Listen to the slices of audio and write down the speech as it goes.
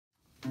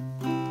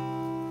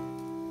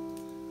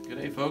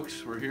Hey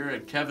folks, we're here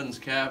at Kevin's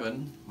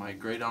cabin. My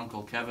great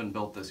uncle Kevin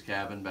built this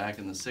cabin back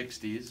in the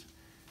 60s,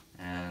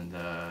 and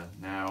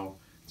now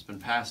it's been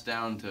passed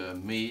down to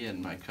me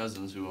and my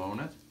cousins who own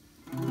it.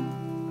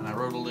 And I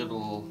wrote a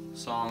little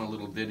song, a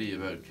little ditty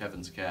about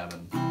Kevin's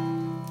cabin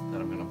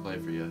that I'm going to play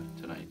for you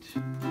tonight.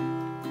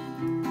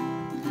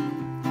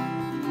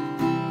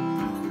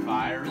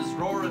 Fire is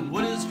roaring,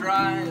 wood is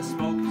dry,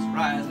 smoke is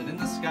rising in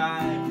the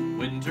sky,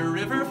 winter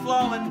river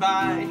flowing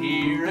by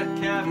here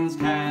at Kevin's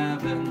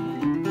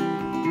cabin.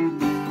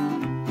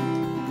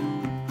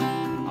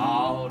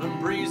 Autumn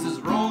breeze is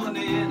rolling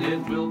in,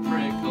 it will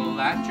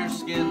prickle at your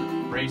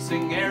skin,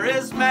 bracing air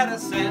is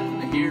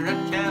medicine here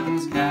at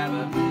Kevin's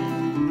cabin.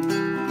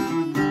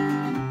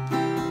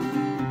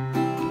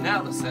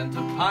 Now the scent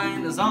of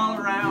pine is all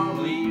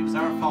around, leaves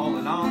are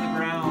falling on the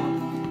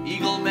ground,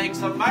 eagle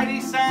makes a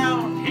mighty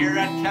sound here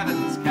at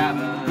Kevin's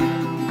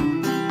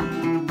cabin.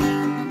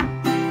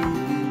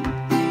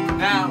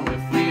 Now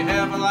if we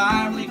have a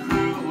lively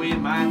crew, we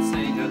might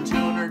sing a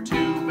tune or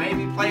two,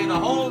 maybe play the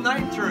whole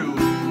night through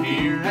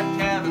here at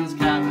Kevin's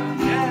cabin.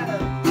 Yeah!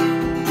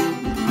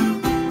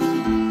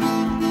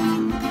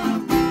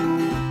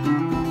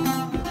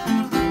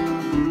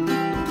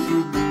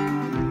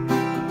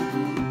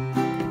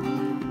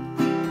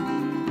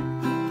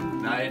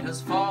 Night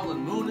has fallen,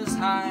 moon is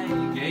high,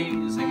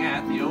 gazing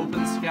at the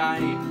open sky,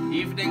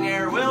 evening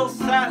air will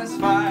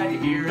satisfy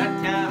here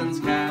at Kevin's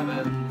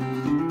cabin.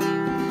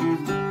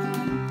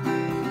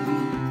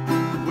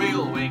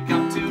 We'll wake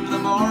up to the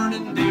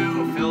morning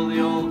dew, fill the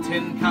old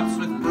tin cups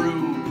with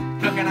brew,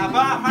 cooking up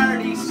a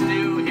hearty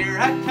stew here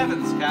at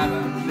Kevin's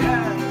cabin.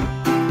 Yeah!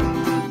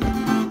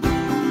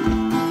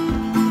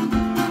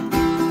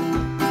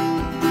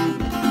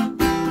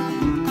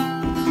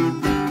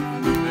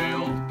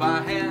 Built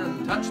by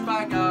hand, touched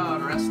by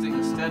God,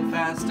 resting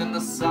steadfast in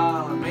the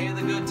sod. May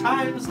the good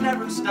times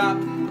never stop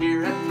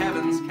here at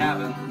Kevin's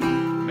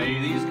cabin. May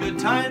these good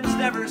times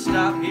never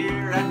stop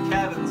here at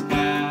Kevin's cabin.